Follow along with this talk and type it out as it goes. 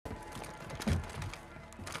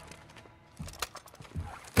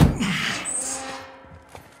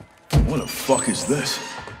What the fuck is this?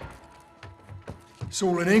 It's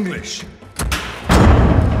all in English.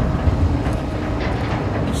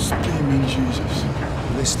 Steaming Jesus.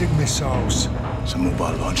 Ballistic missiles. It's a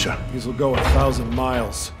mobile launcher. These will go 1,000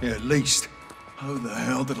 miles. Yeah, at least. How the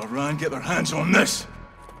hell did Iran get their hands on this?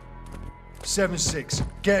 7-6.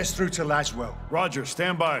 Get us through to Laswell. Roger,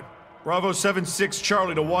 stand by. Bravo 7-6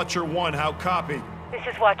 Charlie to Watcher 1. How copy? This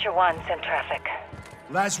is Watcher 1, send traffic.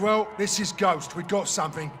 Laswell, this is Ghost. We got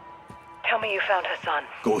something. Tell me you found Hassan.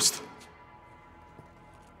 Ghost.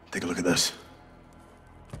 Take a look at this.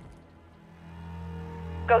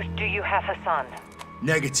 Ghost, do you have Hassan?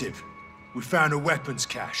 Negative. We found a weapons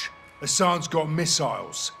cache. Hassan's got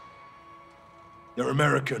missiles. They're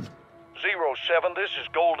American. 07, this is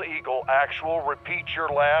Gold Eagle. Actual, repeat your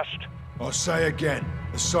last. I'll say again.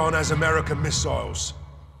 Hassan has American missiles.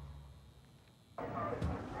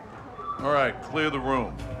 All right, clear the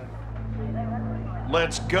room.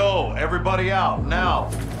 Let's go. Everybody out, now.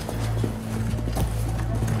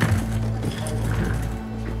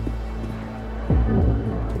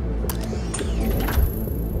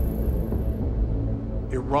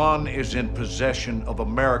 Iran is in possession of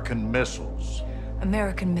American missiles.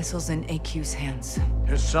 American missiles in AQ's hands.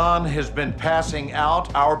 Hassan has been passing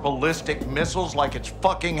out our ballistic missiles like it's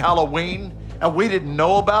fucking Halloween, and we didn't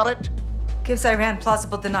know about it? Gives Iran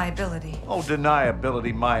plausible deniability. Oh,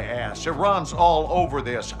 deniability my ass. Iran's all over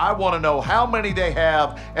this. I want to know how many they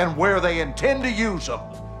have and where they intend to use them.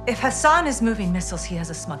 If Hassan is moving missiles, he has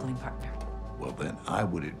a smuggling partner. Well, then I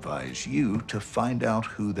would advise you to find out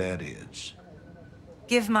who that is.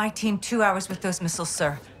 Give my team 2 hours with those missiles,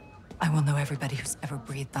 sir. I will know everybody who's ever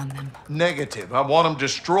breathed on them. Negative. I want them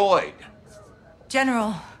destroyed.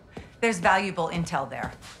 General, there's valuable intel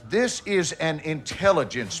there. This is an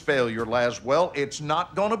intelligence failure, Laswell. It's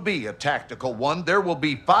not gonna be a tactical one. There will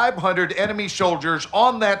be 500 enemy soldiers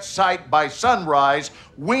on that site by sunrise.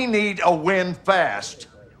 We need a win fast.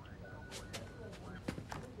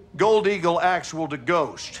 Gold Eagle actual to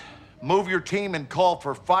Ghost. Move your team and call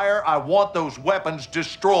for fire. I want those weapons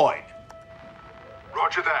destroyed.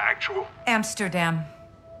 Roger that, Actual. Amsterdam.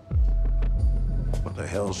 What the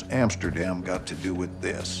hell's Amsterdam got to do with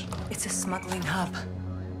this? It's a smuggling hub.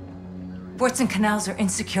 Ports and canals are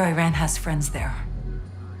insecure. Iran has friends there.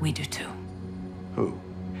 We do too. Who?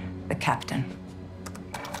 The captain.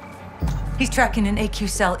 He's tracking an AQ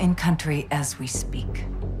cell in country as we speak.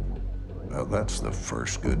 Well, that's the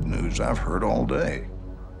first good news I've heard all day.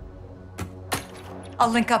 I'll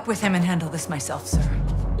link up with him and handle this myself, sir.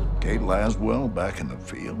 Kate Laswell back in the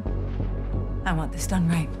field? I want this done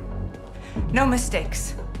right. No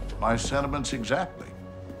mistakes. My sentiments exactly.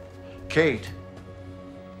 Kate,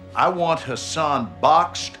 I want Hassan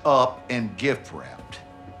boxed up and gift wrapped.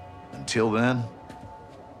 Until then,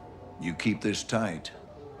 you keep this tight.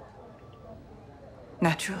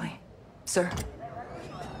 Naturally, sir.